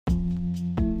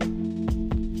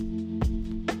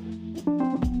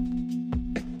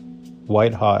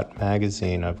white-hot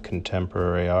magazine of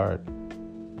contemporary art.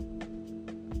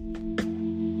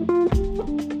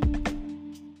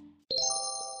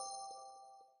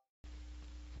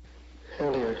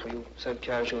 Earlier, you said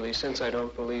casually, since I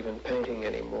don't believe in painting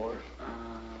anymore.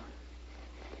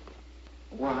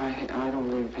 Well, I don't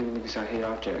believe in painting because I hate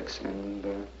objects,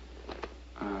 and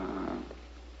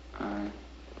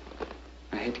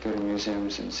I hate to go to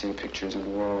museums and see pictures on the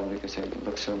wall because they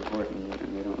look so important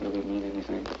and they don't really mean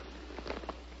anything,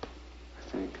 I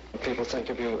think. People think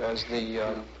of you as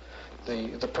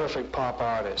the perfect pop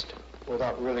artist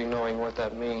without really knowing what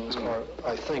that means, or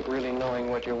I think really knowing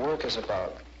what your work is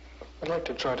about. I'd like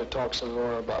to try to talk some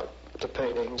more about the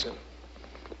paintings and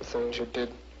the things you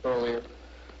did earlier,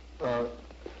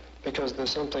 because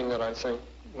there's something that I think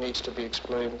needs to be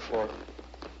explained for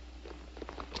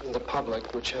the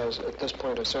public, which has at this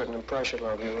point a certain impression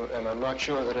of you, and I'm not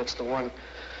sure that it's the one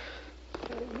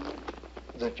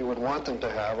that you would want them to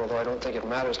have, although I don't think it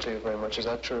matters to you very much. Is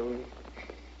that true?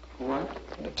 What?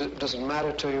 Does it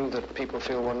matter to you that people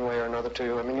feel one way or another to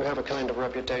you? I mean, you have a kind of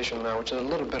reputation now, which is a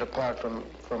little bit apart from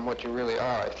what you really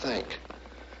are, I think.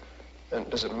 And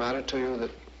does it matter to you that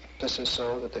this is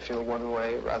so, that they feel one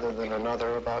way rather than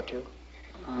another about you?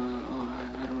 I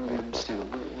don't really understand.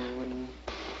 What do you mean?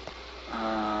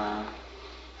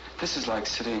 This is like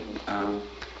sitting at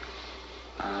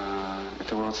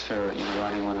the World's Fair,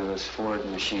 riding one of those Ford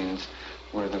machines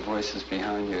where the voice is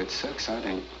behind you. It's so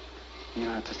exciting. You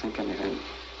don't have to think anything.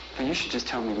 But you should just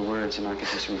tell me the words and I can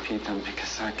just repeat them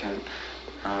because I can't.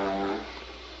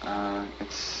 I'm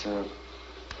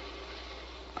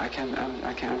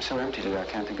so empty today, I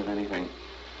can't think of anything.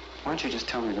 Why don't you just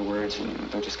tell me the words and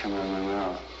they'll just come out of my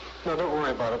mouth? No, don't worry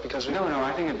about it because No,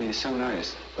 I think it'd be so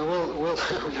nice. We'll We'll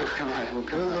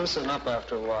loosen up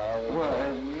after a while.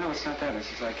 Well, no, it's not that. It's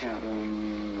just I can't.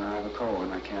 I have a cold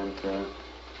and I can't.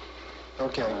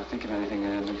 Okay. Think of anything,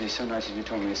 and it'd be so nice if you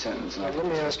told me a sentence. And let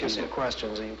me ask you some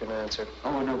questions that you can answer.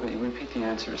 Oh, no, but you repeat the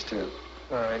answers, too.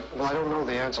 All right. Well, I don't know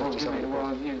the answers to some of them.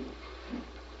 Well,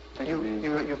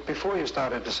 you before you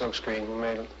started the silkscreen, you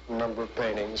made a number of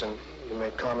paintings, and you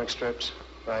made comic strips,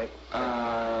 right?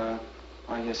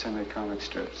 Yes, I made comic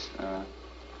strips.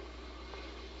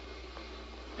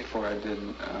 Before I did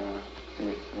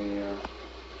the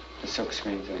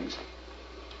silkscreen things.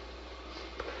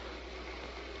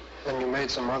 And you made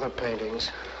some other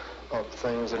paintings of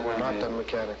things that were not done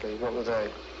mechanically. What were they?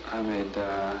 I made,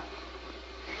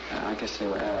 I guess they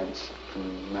were ads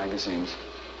from magazines.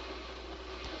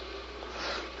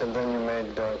 And then you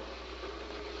made...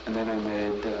 and then I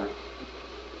made...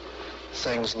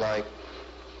 things like...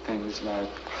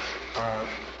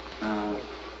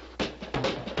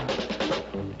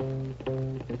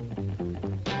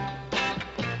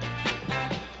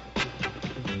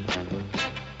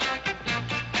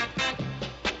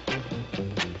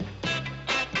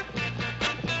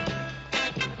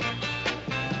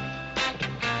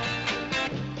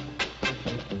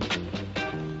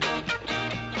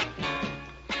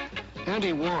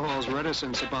 Andy Warhol's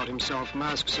reticence about himself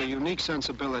masks a unique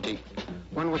sensibility,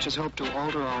 one which has helped to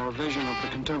alter our vision of the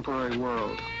contemporary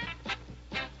world.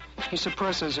 He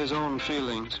suppresses his own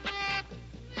feelings.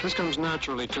 This comes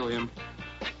naturally to him,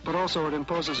 but also it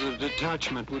imposes a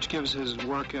detachment which gives his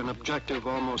work an objective,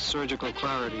 almost surgical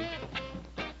clarity.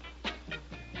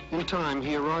 In time,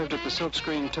 he arrived at the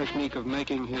silkscreen technique of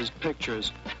making his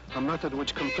pictures, a method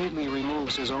which completely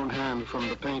removes his own hand from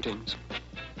the paintings.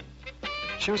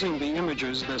 Choosing the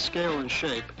images, their scale and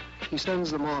shape, he sends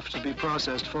them off to be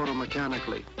processed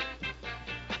photomechanically.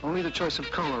 Only the choice of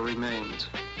color remains.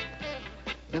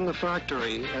 In the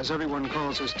factory, as everyone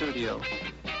calls his studio,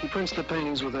 he prints the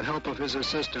paintings with the help of his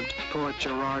assistant, poet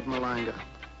Gerard Malanga.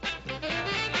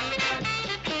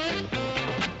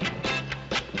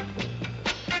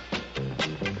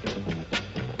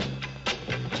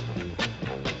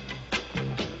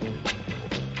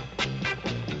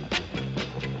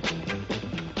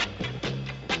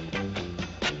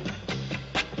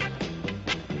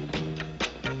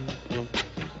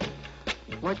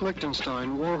 Like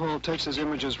Lichtenstein, Warhol takes his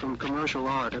images from commercial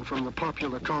art and from the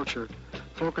popular culture,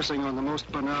 focusing on the most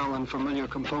banal and familiar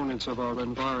components of our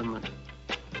environment.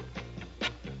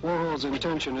 Warhol's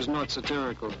intention is not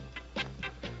satirical.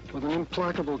 With an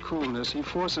implacable coolness, he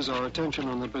forces our attention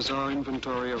on the bizarre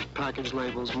inventory of package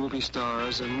labels, movie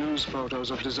stars, and news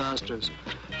photos of disasters,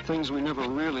 things we never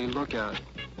really look at.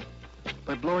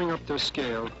 By blowing up their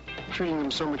scale, treating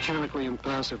them so mechanically and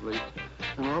passively,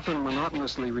 and often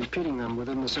monotonously repeating them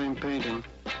within the same painting,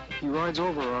 he rides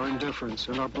over our indifference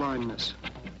and our blindness.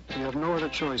 We have no other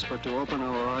choice but to open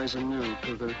our eyes anew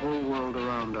to the whole world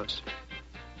around us.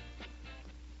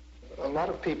 A lot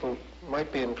of people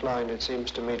might be inclined, it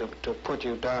seems to me, to put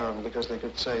you down, because they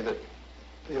could say that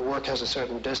your work has a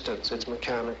certain distance, it's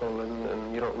mechanical,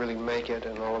 and you don't really make it,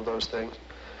 and all of those things.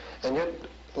 And yet,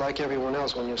 like everyone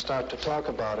else, when you start to talk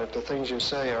about it, the things you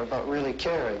say are about really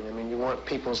caring. I mean, you want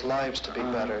people's lives to be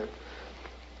better.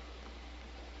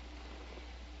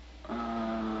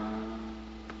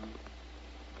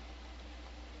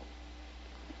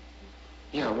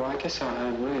 Yeah, well, I guess I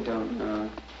really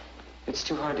don't, it's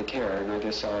too hard to care, and I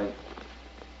guess I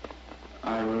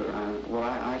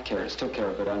care, still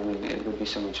care, but I mean, it would be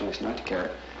so much nice not to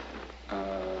care.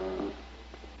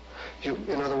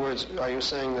 In other words, are you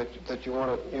saying that you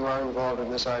are involved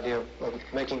in this idea of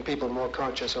making people more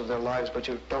conscious of their lives, but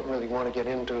you don't really want to get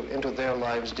into their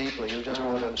lives deeply? You just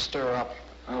want to stir up.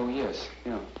 Oh, yes,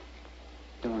 yeah.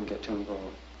 Don't want to get too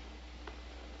involved.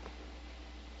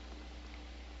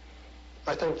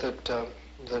 I think that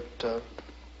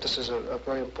this is a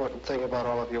very important thing about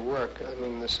all of your work. I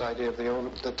mean, this idea of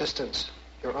the distance,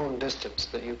 your own distance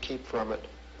that you keep from it.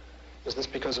 Is this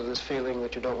because of this feeling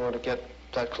that you don't want to get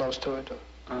that close to it?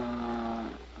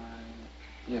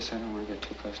 Yes, I don't want to get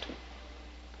too close to it.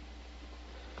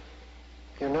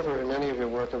 You never, in any of your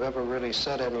work, have ever really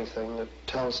said anything that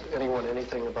tells anyone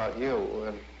anything about you,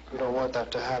 and you don't want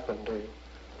that to happen, do you?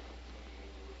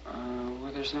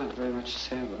 Well, there's not very much to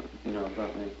say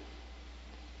about me.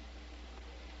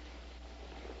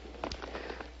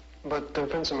 But there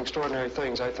have been some extraordinary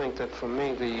things. I think that for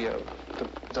me,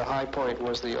 the high point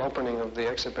was the opening of the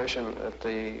exhibition at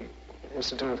the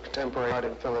Institute of Contemporary Art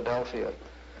in Philadelphia,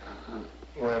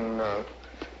 when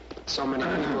so many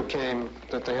people came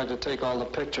that they had to take all the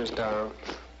pictures down,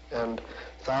 and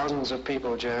thousands of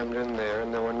people jammed in there,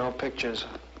 and there were no pictures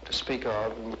to speak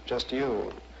of, just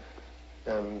you.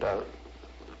 And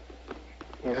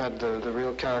you had the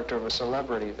real character of a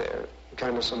celebrity there, the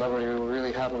kind of celebrity we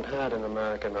really haven't had in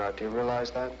American art. Do you realize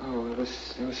that? Oh, it was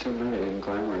so pretty and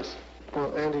glamorous.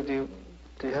 Well, Andy, do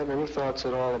you have any thoughts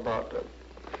at all about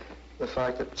the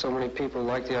fact that so many people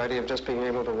like the idea of just being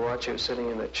able to watch you sitting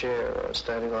in a chair or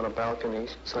standing on a balcony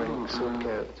signing soup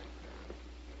cans?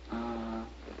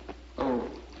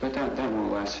 But that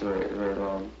won't last very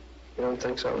long. You don't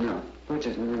think so? No,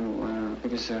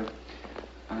 because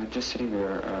just sitting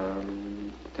there,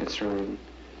 it's really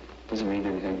doesn't mean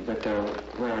anything. But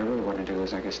what I really want to do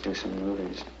is, I guess, do some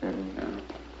movies and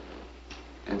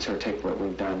sort of take what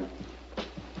we've done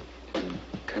and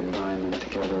combine them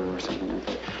together or something like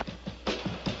that.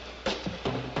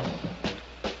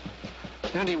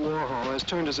 Andy Warhol has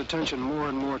turned his attention more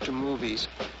and more to movies,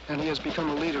 and he has become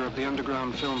a leader of the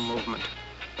underground film movement.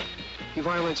 He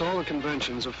violates all the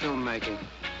conventions of filmmaking,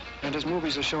 and his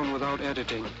movies are shown without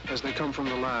editing, as they come from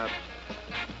the lab.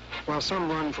 While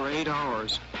some run for 8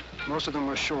 hours, most of them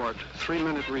are short,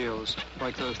 3-minute reels,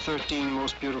 like the 13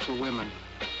 Most Beautiful Women.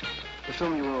 The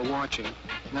film you are watching,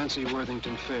 Nancy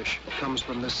Worthington Fish, comes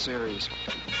from this series.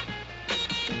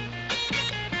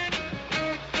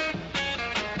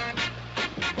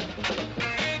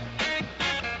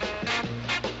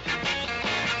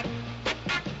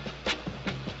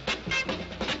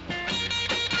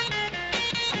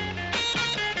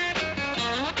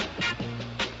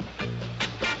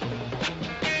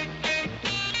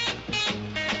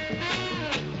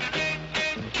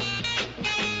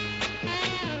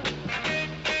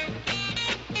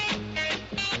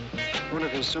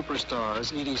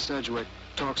 Superstars, Edie Sedgwick,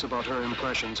 talks about her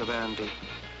impressions of Andy.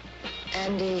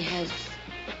 Andy has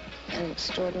an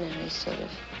extraordinary sort of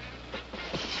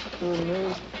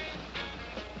removed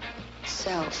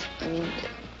self. I mean,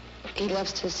 he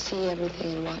loves to see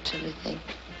everything and watch everything,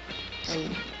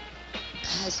 and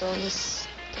has all this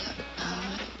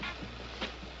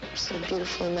sort of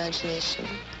beautiful imagination,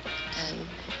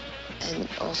 and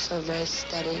also very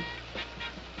steady,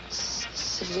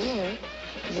 severe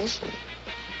vision.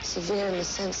 Severe in the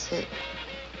sense that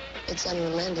it's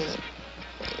unrelenting.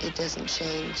 It doesn't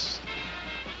change.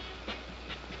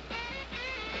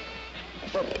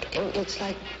 But it's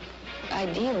like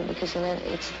ideal, because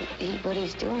what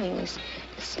he's doing is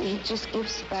he just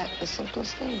gives back the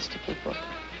simplest things to people,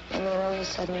 and then all of a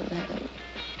sudden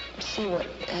see what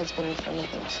has been in front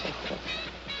of them. So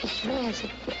he really has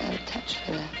a touch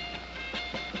for that.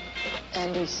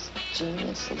 Andy's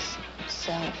genius is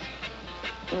self.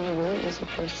 He really is a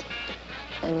person,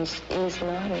 and he's an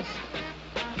artist.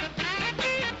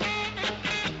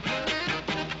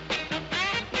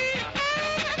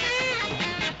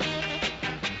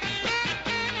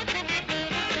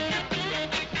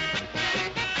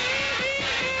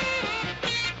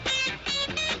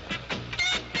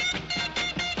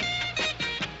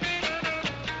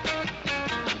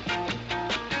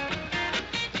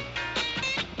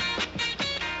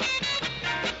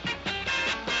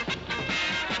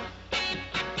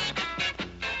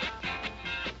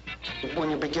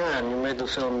 began, you made the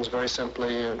films very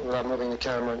simply, without moving the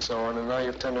camera and so on, and now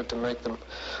you've tended to make them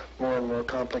more and more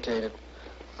complicated.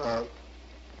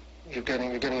 You're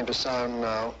getting into sound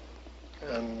now,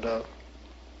 and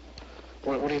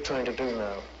what are you trying to do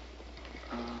now?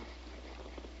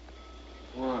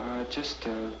 Well,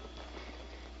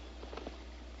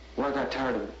 I got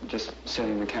tired of just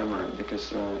setting the camera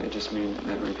because it just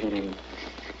meant repeating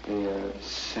the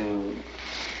same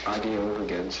idea over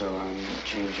again. So I'm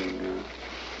changing.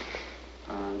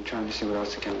 I'm trying to see what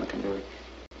else the camera can do,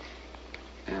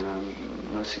 and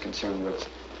I'm mostly concerned with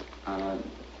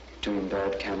doing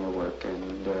bad camera work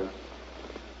and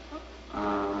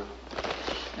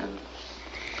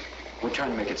we're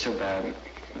trying to make it so bad,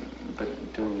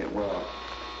 but doing it well.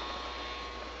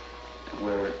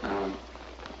 Where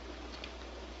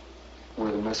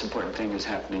the most important thing is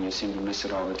happening, you seem to miss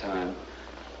it all the time,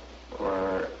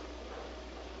 or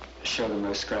show the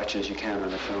most scratches you can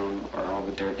on the film, or all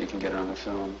the dirt you can get on the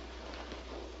film,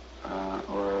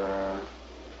 or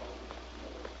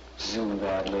zoom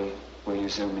badly, where you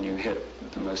zoom and you hit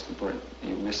the most important,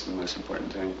 you miss the most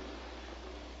important thing,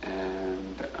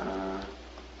 and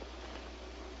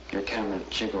your camera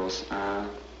jiggles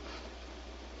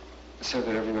so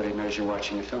that everybody knows you're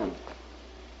watching the film.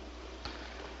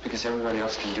 Because everybody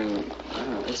else can do, I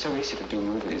don't know, it's so easy to do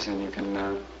movies, and you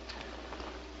can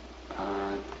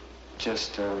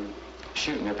just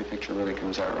shoot and every picture really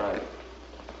comes out right.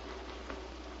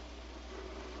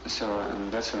 So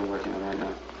that's what I'm working on right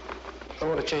now. I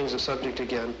want to change the subject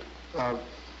again, and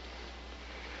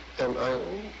I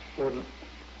would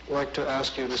like to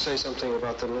ask you to say something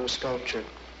about the new sculpture.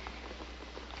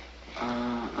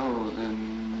 The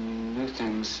new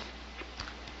things.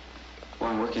 Well,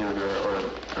 I'm working on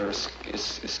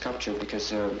is sculpture because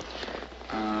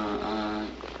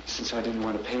since I didn't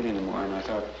want to paint anymore, and I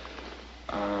thought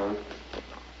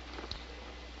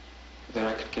that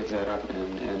I could give that up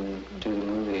and do the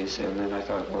movies, and then I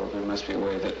thought, well, there must be a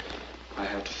way that I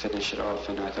have to finish it off,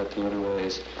 and I thought the only way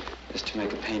is to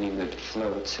make a painting that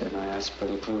floats, and I asked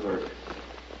Billy Coover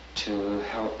to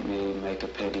help me make a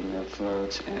painting that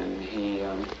floats, and he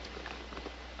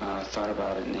thought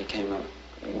about it, and he came up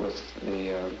with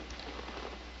the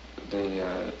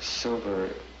silver.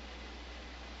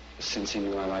 Since he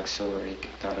knew I like silver, he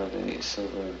thought of the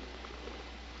silver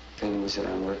things that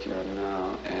I'm working on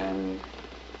now, and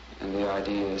the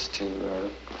idea is to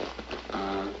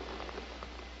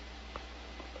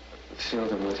fill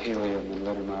them with helium and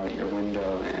let them out your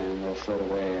window, and they'll float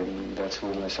away, and that's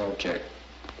one less object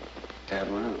to have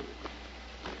around.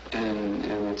 And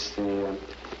it's the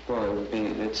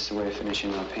it's the way of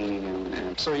finishing my painting.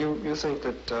 And so you think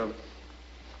that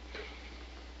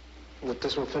that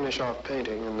this will finish off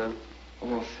painting, and then?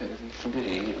 Well, for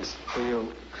me, yes. For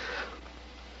you.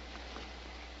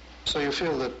 So you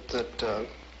feel that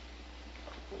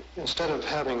instead of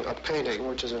having a painting,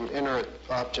 which is an inert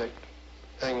object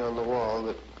hanging on the wall,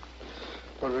 that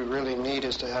what we really need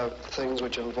is to have things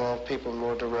which involve people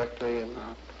more directly. And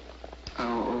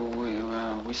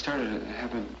we started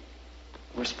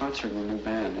we're sponsoring a new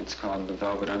band. It's called the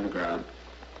Velvet Underground,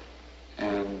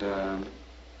 and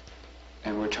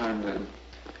we're trying to.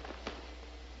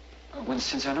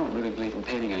 Since I don't really believe in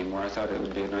painting anymore, I thought it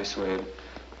would be a nice way of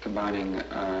combining,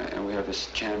 and we have this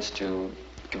chance to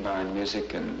combine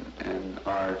music and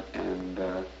art and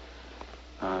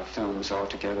films all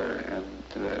together,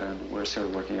 and we're sort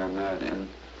of working on that, and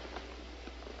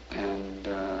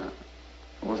the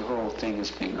whole thing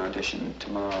is being auditioned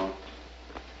tomorrow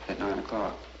at 9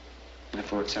 o'clock, and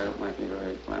if it works out, it might be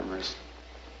very glamorous.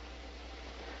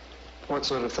 What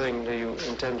sort of thing do you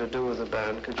intend to do with the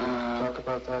band? Could you talk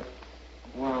about that?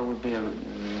 Well, it would be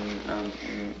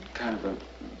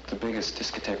the biggest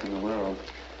discotheque in the world,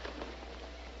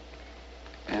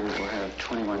 and it will have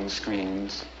 21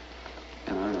 screens,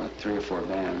 and I don't know, 3 or 4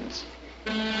 bands.